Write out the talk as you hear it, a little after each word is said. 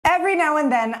Every now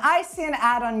and then, I see an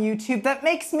ad on YouTube that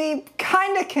makes me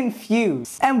kinda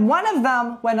confused. And one of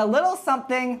them went a little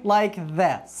something like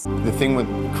this. The thing with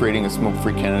creating a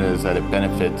smoke-free Canada is that it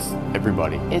benefits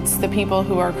everybody. It's the people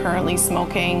who are currently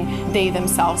smoking, they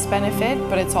themselves benefit,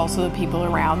 but it's also the people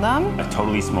around them. A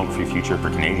totally smoke-free future for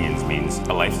Canadians means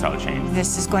a lifestyle change.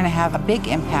 This is going to have a big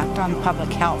impact on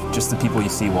public health. Just the people you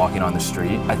see walking on the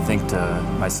street, I think to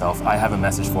myself, I have a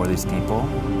message for these people.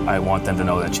 I want them to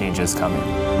know that change is coming.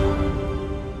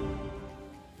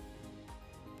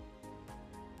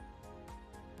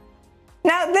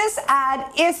 Now, this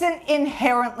ad isn't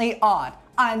inherently odd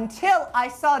until I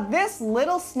saw this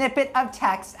little snippet of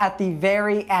text at the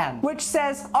very end, which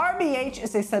says RBH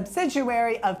is a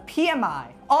subsidiary of PMI,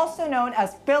 also known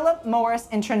as Philip Morris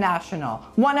International,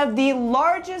 one of the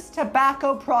largest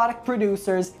tobacco product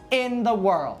producers in the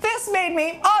world. This made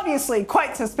me obviously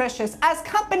quite suspicious, as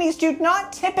companies do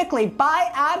not typically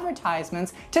buy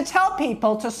advertisements to tell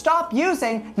people to stop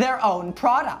using their own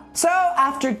product. So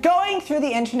after going through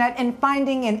the internet and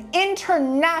finding an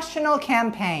international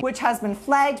campaign, which has been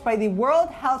flagged by the World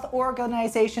Health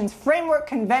Organization's Framework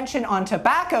Convention on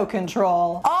Tobacco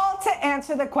Control, all to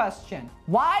answer the question,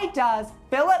 why does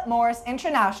Philip Morris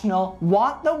International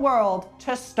want the world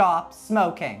to stop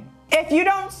smoking? If you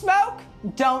don't smoke,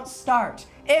 don't start.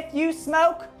 If you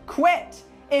smoke, quit.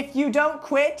 If you don't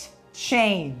quit,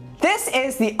 change. This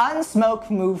is the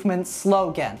Unsmoke Movement's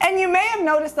slogan. And you may have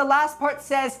noticed the last part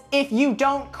says, if you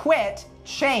don't quit,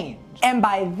 change. And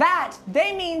by that,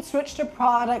 they mean switch to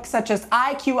products such as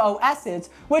IQOSs,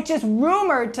 which is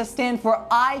rumored to stand for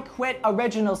I Quit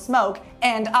Original Smoke,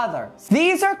 and others.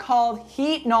 These are called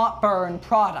heat not burn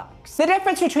products. The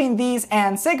difference between these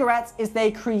and cigarettes is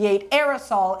they create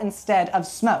aerosol instead of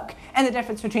smoke. And the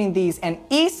difference between these and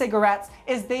e-cigarettes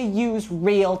is they use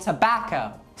real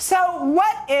tobacco. So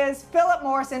what is Philip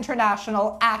Morris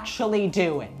International actually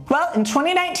doing? Well, in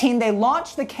 2019, they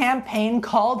launched the campaign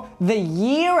called the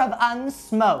Year of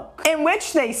Unsmoke, in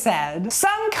which they said,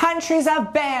 some countries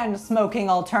have banned smoking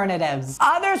alternatives.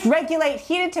 Others regulate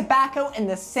heated tobacco in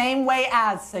the same way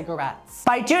as cigarettes.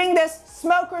 By doing this,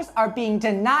 smokers are being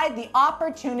denied the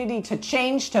opportunity to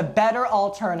change to better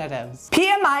alternatives.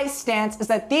 PMI's stance is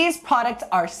that these products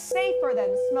are safer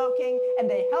than smoking and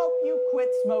they help you quit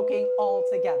smoking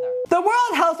altogether. The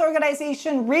World Health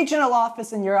Organization Regional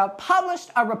Office in Europe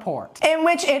published a report in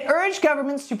which it urged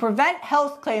governments to prevent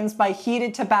health claims by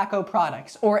heated tobacco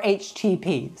products, or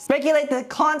HTPs, regulate the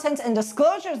contents and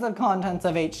disclosures of contents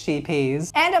of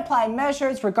HTPs, and apply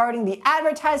measures regarding the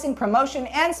advertising, promotion,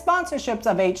 and sponsorships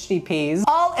of HTPs,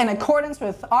 all in accordance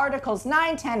with Articles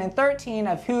 9, 10, and 13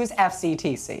 of WHO's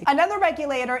FCTC. Another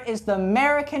regulator is the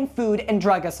American Food and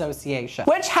Drug Association,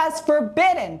 which has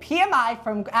forbidden PMI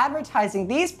from advertising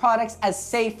these products as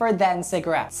safer than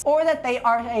cigarettes, or that they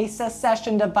are a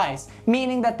cessation device,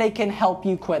 meaning that they can help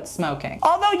you quit smoking.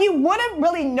 Although you wouldn't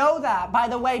really know that by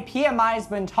the way PMI's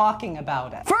been talking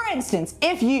about it. For instance,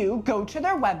 if you go to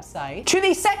their website, to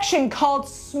the section called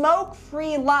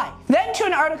Smoke-Free Life, then to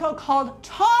an article called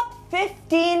Top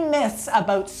 15 Myths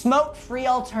About Smoke-Free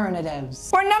Alternatives,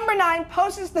 where number 9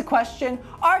 poses the question,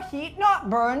 are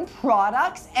heat-not-burn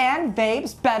products and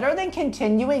vapes better than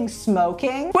continuing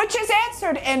smoking? Which is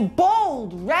answered in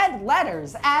bold red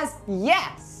letters as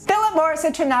yes. Philip Morris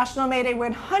International made a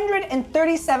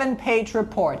 137-page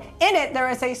report. In it, there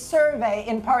is a survey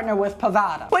in partner with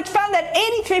Pavada, which found that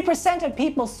 83% of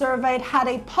people surveyed had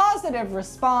a positive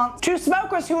response to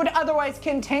smokers who would otherwise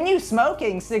continue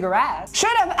smoking cigarettes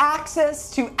should have access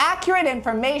to accurate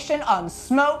information on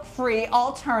smoke-free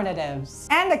alternatives.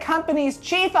 And the company's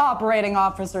chief operating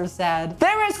officer said,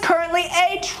 there is currently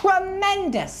a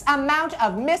tremendous amount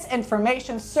of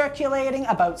misinformation circulating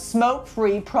about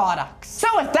smoke-free products. So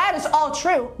if that is all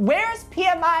true, where's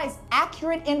PMI's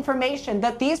accurate information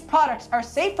that these products are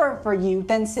safer for you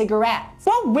than cigarettes?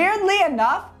 Well, weirdly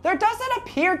enough, there doesn't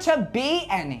appear to be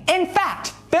any. In fact,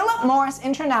 Philip Morris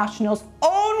International's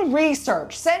own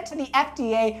research sent to the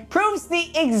FDA proves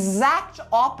the exact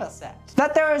opposite.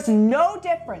 That there is no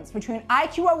difference between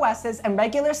IQOSs and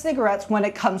regular cigarettes when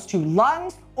it comes to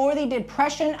lungs or the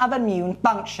depression of immune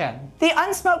function. The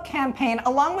Unsmoke campaign,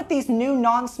 along with these new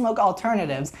non-smoke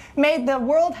alternatives, made the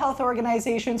World Health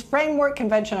Organization's Framework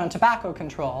Convention on Tobacco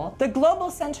Control, the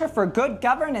Global Center for Good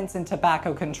Governance in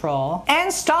Tobacco Control,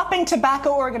 and Stopping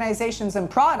Tobacco Organizations and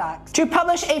Products to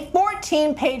publish a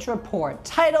 14-page report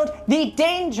titled The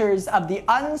Dangers of the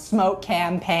Unsmoke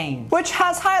Campaign, which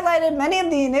has highlighted many of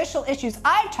the initial issues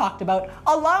I've talked about,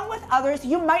 along with others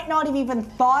you might not have even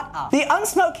thought of. The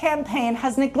Unsmoke campaign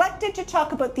has neglected to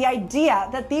talk about the idea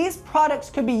that these products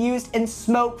could be used in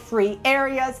smoke-free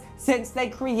areas, since they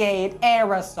create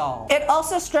aerosol. It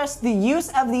also stressed the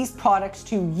use of these products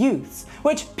to youths,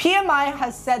 which PMI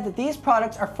has said that these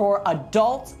products are for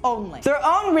adults only. Their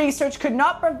own research could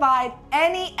not provide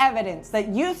any evidence that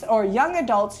youth or young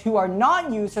adults who are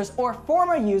non-users or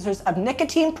former users of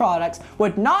nicotine products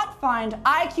would not find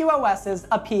IQOSs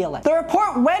appealing. The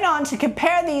report went on to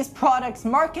compare these products'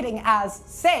 marketing as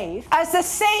safe as the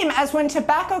same as when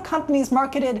tobacco companies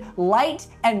marketed light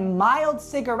and mild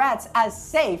cigarettes as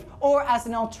safe or as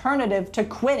an alternative to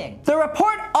quitting. The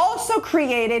report also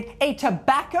created a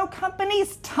tobacco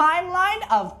company's timeline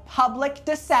of public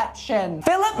deception.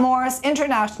 Philip Morris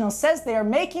International says they are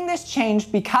making this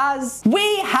change because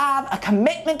we have a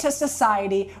commitment to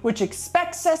society which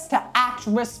expects us to act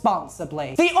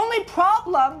responsibly. The only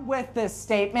problem with this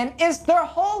statement is their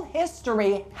whole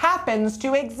history happens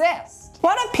to exist.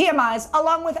 One of PMI's,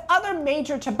 along with other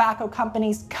major tobacco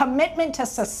companies' commitment to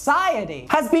society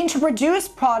has been to produce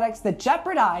products that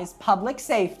jeopardize public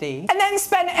safety and then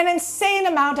spend an insane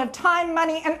amount of time,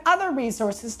 money, and other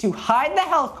resources to hide the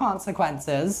health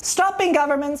consequences, stopping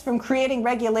governments from creating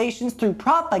regulations through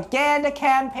propaganda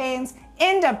campaigns,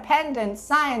 independent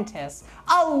scientists,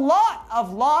 a lot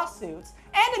of lawsuits,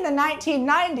 and in the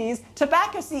 1990s,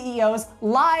 tobacco CEOs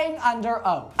lying under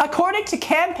oath. According to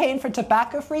Campaign for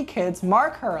Tobacco-Free Kids'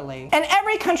 Mark Hurley, in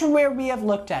every country where we have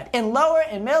looked at, in lower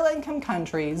and middle-income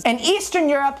countries, in Eastern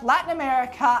Europe, Latin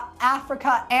America,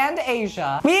 Africa, and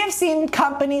Asia, we have seen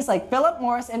companies like Philip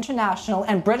Morris International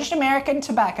and British American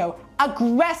Tobacco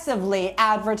aggressively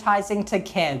advertising to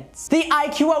kids. The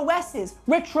IQOSs,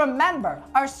 which remember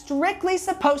are strictly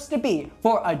supposed to be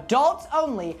for adults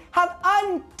only, have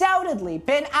undoubtedly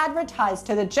been advertised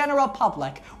to the general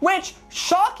public, which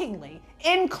shockingly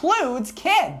includes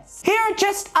kids. Here are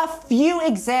just a few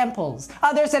examples.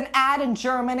 There's an ad in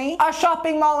Germany, a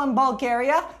shopping mall in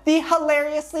Bulgaria, the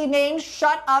hilariously named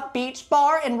Shut Up Beach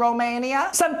Bar in Romania,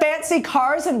 some fancy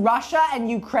cars in Russia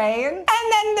and Ukraine,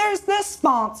 and then there's the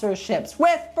sponsorships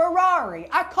with Ferrari,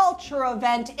 a culture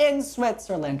event in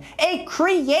Switzerland, a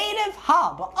creative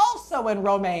hub also in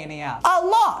Romania, a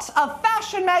lot of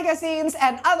fashion magazines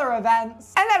and other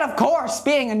events, and then of course,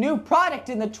 being a new product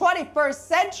in the 21st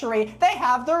century, they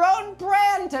have their own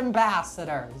brand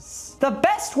ambassadors. The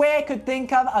best way I could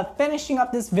think of finishing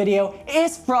up this video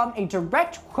is from a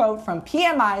direct quote from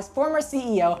PMI's former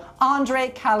CEO,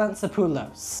 Andrei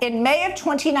Kalantzopoulos. In May of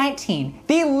 2019,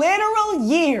 the literal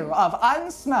year of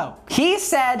unsmoke, he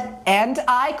said, and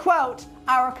I quote,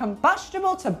 "Our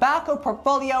combustible tobacco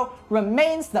portfolio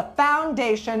remains the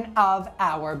foundation of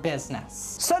our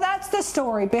business." So that's the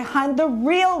story behind the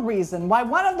real reason why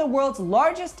one of the world's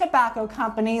largest tobacco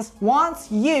companies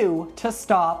wants you to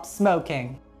stop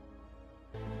smoking.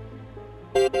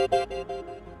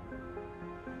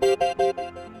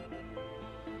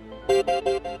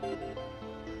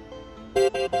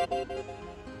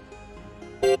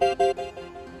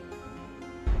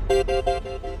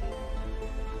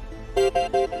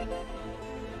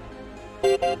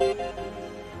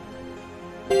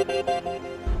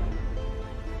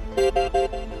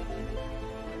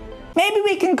 Maybe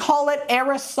we can call it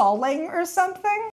aerosoling or something?